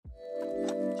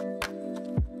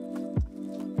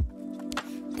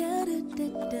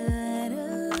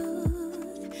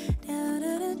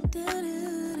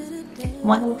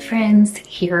Well, friends,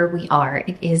 here we are.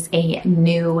 It is a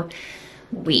new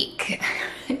week.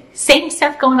 Same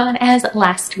stuff going on as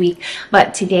last week,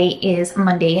 but today is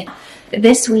Monday.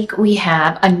 This week we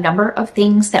have a number of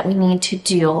things that we need to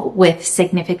deal with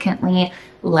significantly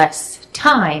less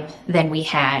time than we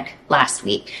had last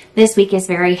week. This week is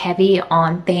very heavy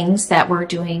on things that we're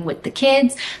doing with the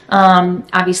kids.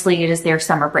 Obviously it is their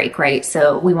summer break, right?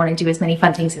 So we want to do as many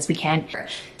fun things as we can.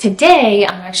 Today,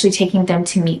 I'm actually taking them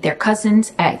to meet their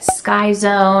cousins at Sky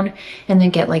Zone and then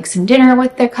get like some dinner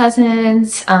with their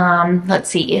cousins. Let's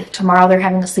see, tomorrow they're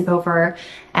having a sleepover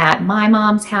at my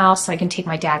mom's house so I can take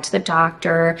my dad to the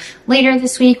doctor. Later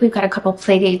this week, we've got a couple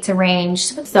play dates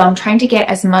arranged. So I'm trying to get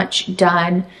as much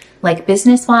done like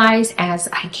business-wise as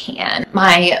I can.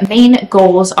 My main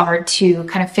goals are to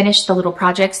kind of finish the little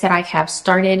projects that I have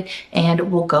started,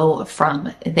 and we'll go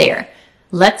from there.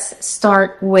 Let's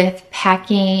start with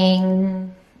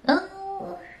packing. I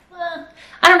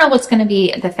don't know what's gonna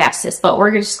be the fastest, but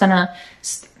we're just gonna,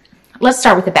 let's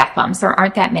start with the bath bombs. There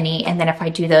aren't that many, and then if I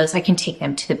do those, I can take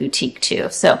them to the boutique too.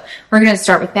 So we're gonna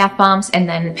start with bath bombs and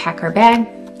then pack our bag.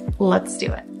 Let's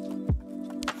do it.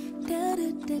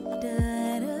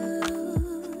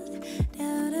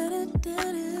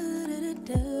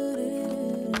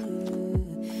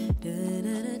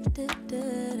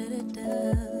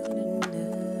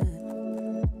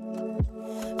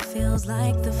 Feels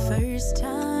like the first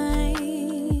time.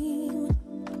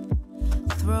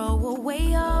 Throw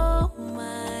away all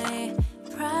my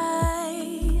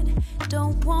pride.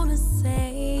 Don't wanna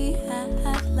say I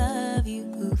love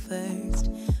you first,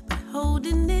 but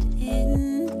holding it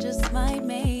in just might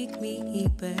make me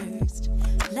burst.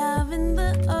 Love in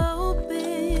the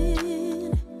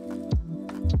open,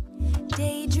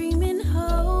 daydreaming,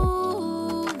 hoping,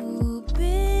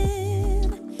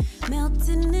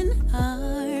 melting in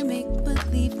our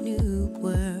make-believe new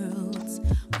worlds.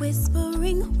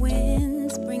 Whispering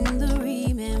winds bring the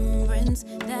remembrance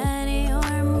that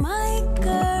you're my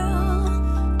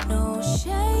girl. No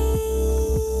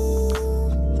shame,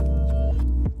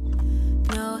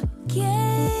 no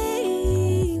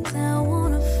games. I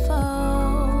wanna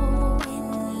fall in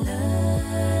love,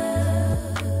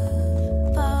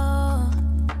 fall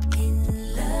in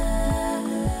love.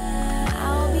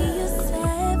 I'll be your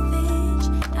savage,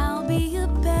 I'll be your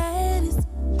baddest.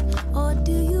 Or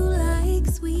do you like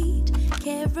sweet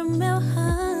caramel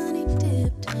honey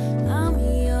dipped? I'm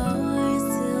yours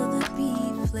till the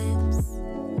beat flips.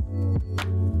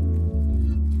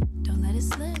 Don't let it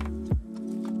slip.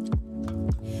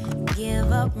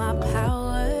 Give up my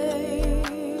power.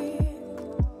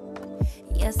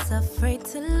 Yes, afraid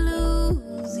to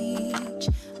lose each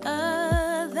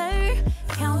other.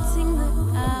 Counting the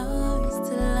hours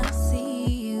till I see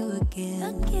you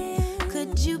again.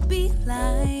 Could you be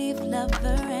life,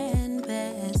 lover, and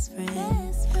best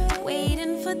friend?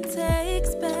 Waiting for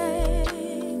text back,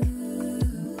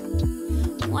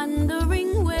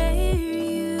 wondering where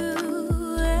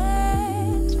you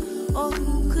at, or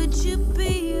who could you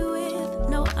be with?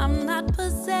 No, I'm not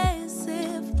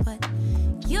possessive, but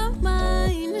you're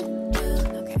mine.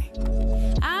 Okay,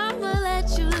 I'ma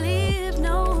let you live,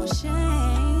 no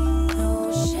shame,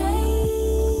 no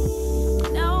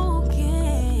shame, no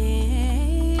game.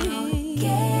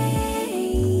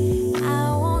 I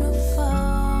wanna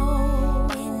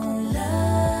fall in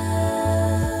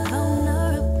love,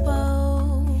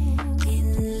 vulnerable in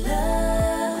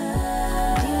love.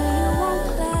 Do you want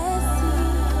classy?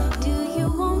 Do you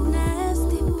want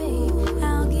nasty, babe?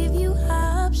 I'll give you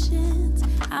options.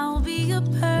 I'll be your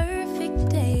perfect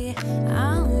day.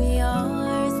 I'm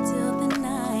yours till the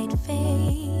night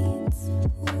fades.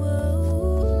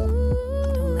 Whoa,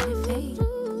 don't let it fade.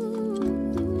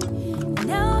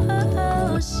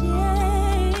 No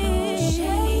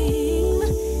shame,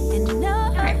 and no.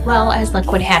 All right, well, as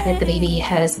luck would have it, the baby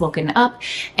has woken up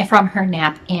from her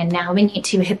nap, and now we need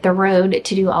to hit the road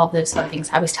to do all those fun things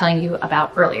I was telling you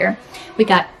about earlier. We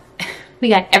got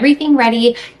everything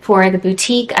ready for the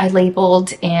boutique. I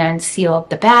labeled and sealed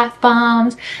the bath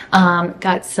bombs.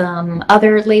 Got some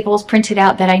other labels printed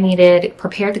out that I needed,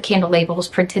 prepared the candle labels,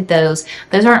 printed those.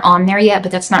 Those aren't on there yet,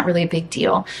 but that's not really a big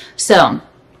deal. So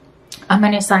I'm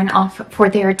going to sign off for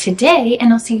there today,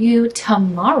 and I'll see you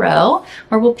tomorrow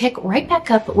where we'll pick right back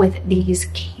up with these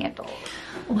candles.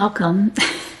 Welcome.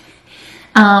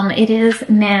 It is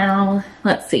now,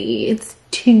 let's see, it's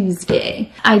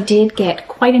Tuesday. I did get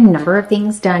quite a number of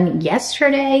things done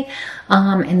yesterday,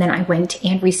 and then I went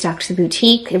and restocked the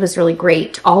boutique. It was really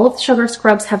great. All of the sugar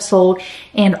scrubs have sold,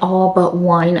 and all but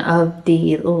one of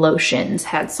the lotions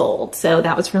had sold, so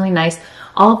that was really nice.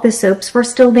 All of the soaps were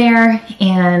still there,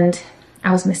 and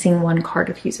I was missing one car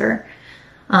diffuser.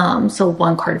 So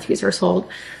one car diffuser sold.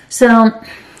 So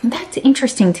that's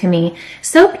interesting to me.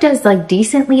 Soap does like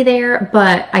decently there,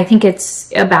 but I think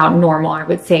it's about normal, I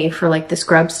would say, for like the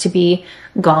scrubs to be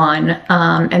gone.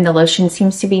 And the lotion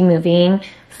seems to be moving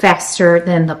faster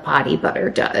than the body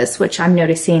butter does, which I'm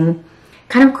noticing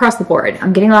kind of across the board.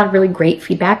 I'm getting a lot of really great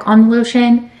feedback on the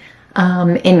lotion,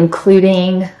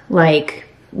 including like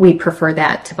we prefer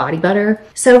that to body butter.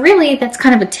 So really that's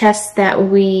kind of a test that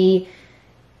we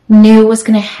knew was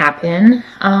going to happen,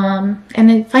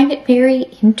 and I find it very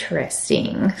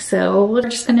interesting. So we're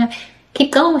just going to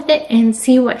keep going with it and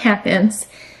see what happens.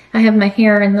 I have my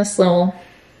hair in this little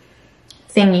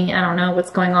thingy. I don't know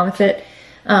what's going on with it.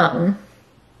 I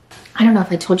don't know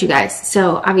if I told you guys.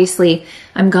 So obviously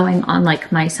I'm going on like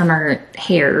my summer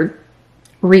hair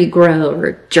regrow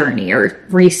or journey or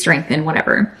re-strengthen,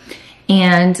 whatever.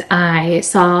 And I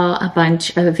saw a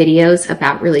bunch of videos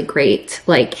about really great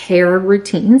like hair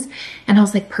routines, and I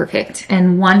was like, perfect.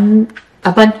 And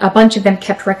a bunch of them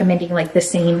kept recommending like the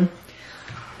same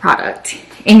product,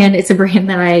 and it's a brand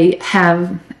that I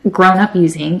have grown up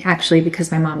using actually because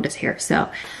my mom does hair. So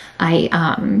I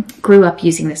grew up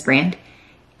using this brand,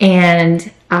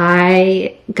 and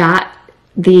I got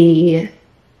the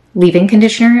leave-in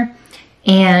conditioner,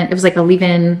 and it was like a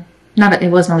leave-in.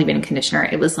 It wasn't a leave-in conditioner.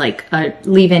 It was like a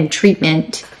leave-in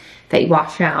treatment that you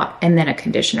wash out and then a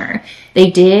conditioner.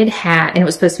 They did have, and it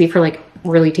was supposed to be for like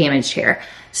really damaged hair.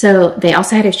 So they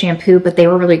also had a shampoo, but they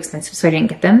were really expensive, so I didn't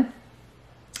get them.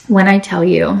 When I tell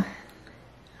you,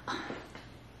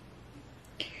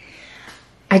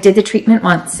 I did the treatment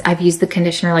once. I've used the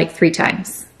conditioner like 3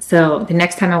 times. So the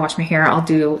next time I wash my hair, I'll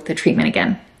do the treatment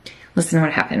again. Listen to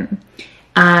what happened.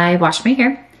 I washed my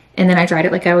hair and then I dried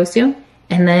it like I always do.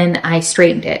 And then I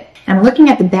straightened it. I'm looking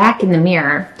at the back in the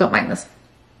mirror. Don't mind this.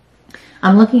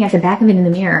 I'm looking at the back of it in the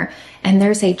mirror, and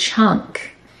there's a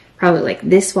chunk, probably like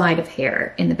this wide of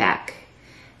hair in the back,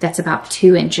 that's about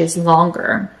 2 inches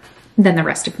longer than the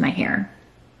rest of my hair.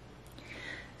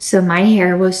 So my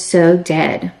hair was so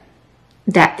dead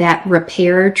that that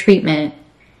repair treatment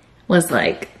was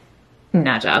like,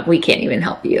 nah, dog, we can't even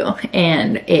help you.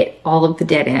 And all of the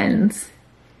dead ends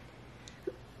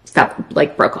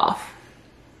broke off.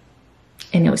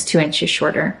 And it was 2 inches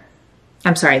shorter.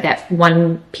 I'm sorry, that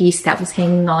one piece that was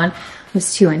hanging on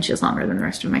was 2 inches longer than the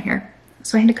rest of my hair.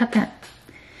 So I had to cut that.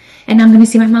 And I'm going to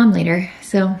see my mom later.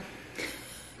 So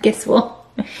guess we'll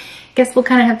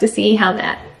kind of have to see how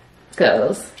that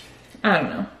goes. I don't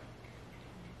know.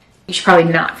 You should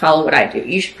probably not follow what I do.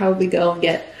 You should probably go and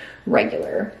get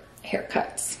regular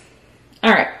haircuts.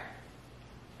 All right.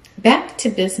 Back to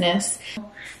business.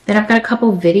 Then I've got a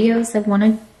couple videos I want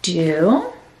to do.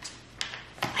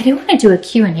 I do want to do a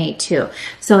Q&A too.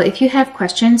 So if you have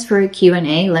questions for a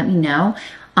Q&A, let me know.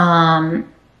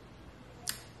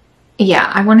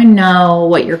 Yeah, I want to know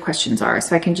what your questions are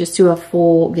so I can just do a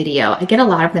full video. I get a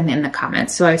lot of them in the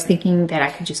comments, so I was thinking that I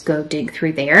could just go dig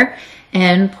through there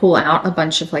and pull out a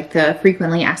bunch of like the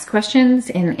frequently asked questions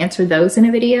and answer those in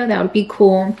a video. That would be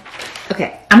cool.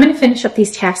 Okay, I'm going to finish up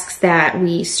these tasks that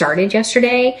we started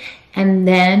yesterday, and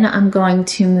then I'm going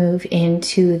to move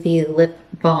into the lip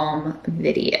balm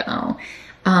video.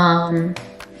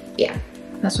 Yeah,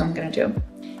 that's what I'm going to do.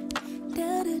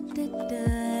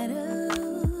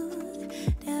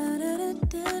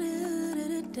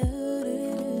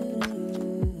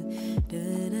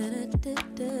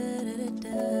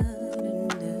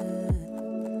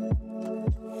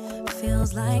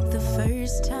 Feels like the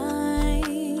first time.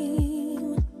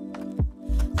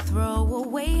 Throw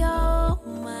away all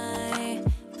my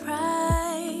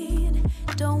pride.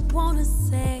 Don't wanna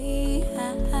say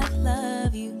I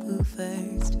love you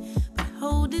first, but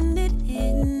holding it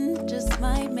in just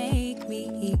might make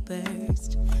me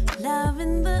burst. Love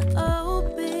in the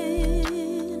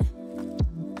open,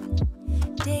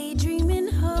 daydreaming,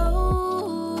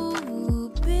 hoping,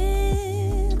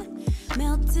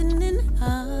 melting in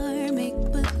our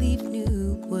make-believe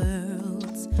new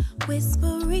worlds.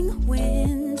 Whispering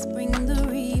winds bring the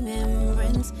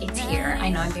remembrance. It's here. I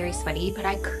know I'm very sweaty, but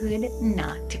I could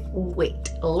not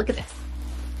wait. Look at this.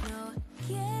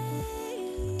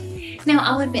 Now,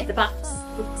 I'll admit the box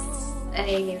looks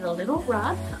a little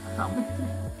rough,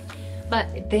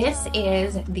 but this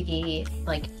is the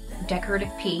like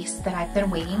decorative piece that I've been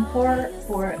waiting for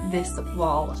this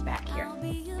wall back here.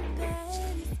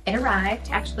 It arrived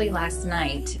actually last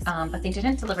night, but they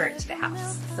didn't deliver it to the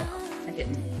house, so I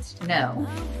didn't know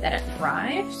that it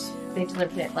arrived. They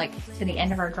delivered it like to the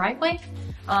end of our driveway.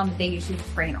 They usually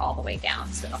bring it all the way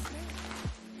down, so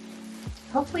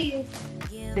hopefully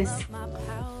this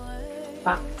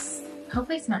box,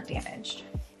 hopefully it's not damaged.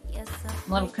 I'm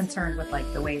a little concerned with like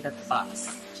the way that the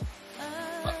box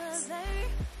looks.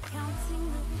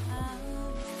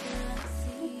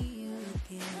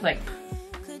 Like,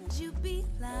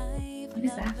 what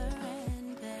is that?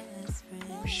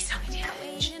 Please tell me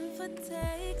damage.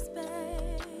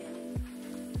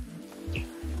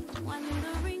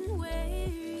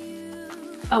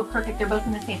 Oh, perfect. They're both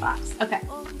in the same box. Okay.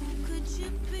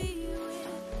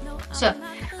 So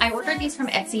I ordered these from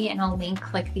Etsy, and I'll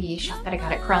link like the shop that I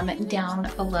got it from down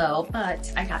below. But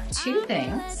I got two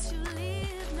things.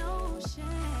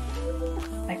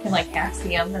 I can like half see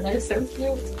them, and they're so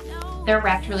cute. They're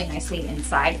wrapped really nicely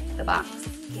inside the box.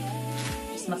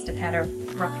 Just must have had a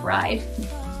rough ride.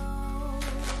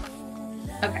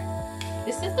 Okay,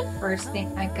 this is the first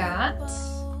thing I got. It's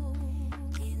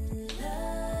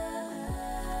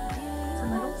a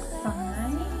little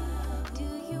sign.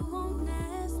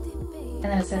 And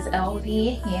then it says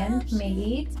LV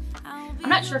handmade. I'm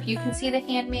not sure if you can see the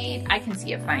handmade. I can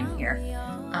see it fine here.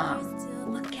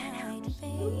 Look at how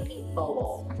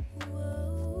beautiful.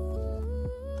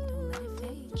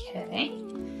 Okay,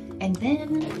 and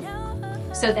then,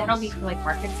 so that'll be for like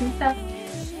markets and stuff.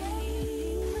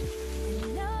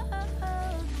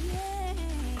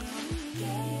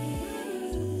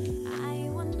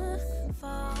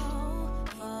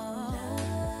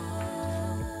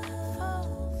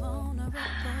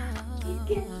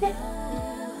 Look at that.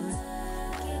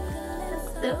 That's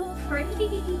so pretty.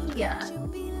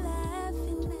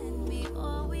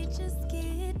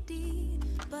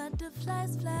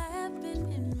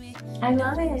 I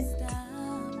love it.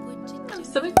 I'm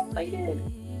so excited.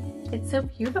 It's so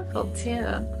beautiful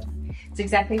too. It's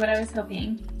exactly what I was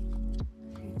hoping.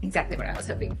 Exactly what I was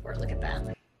hoping for. Look at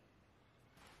that.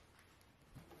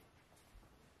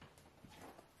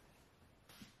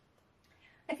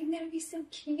 I think that would be so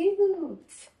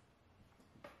cute.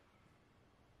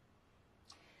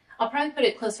 I'll probably put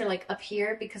it closer like up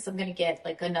here because I'm gonna get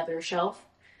like another shelf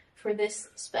for this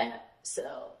spot.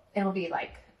 So it'll be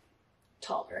like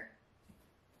taller.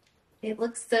 It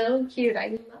looks so cute. I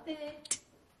love it.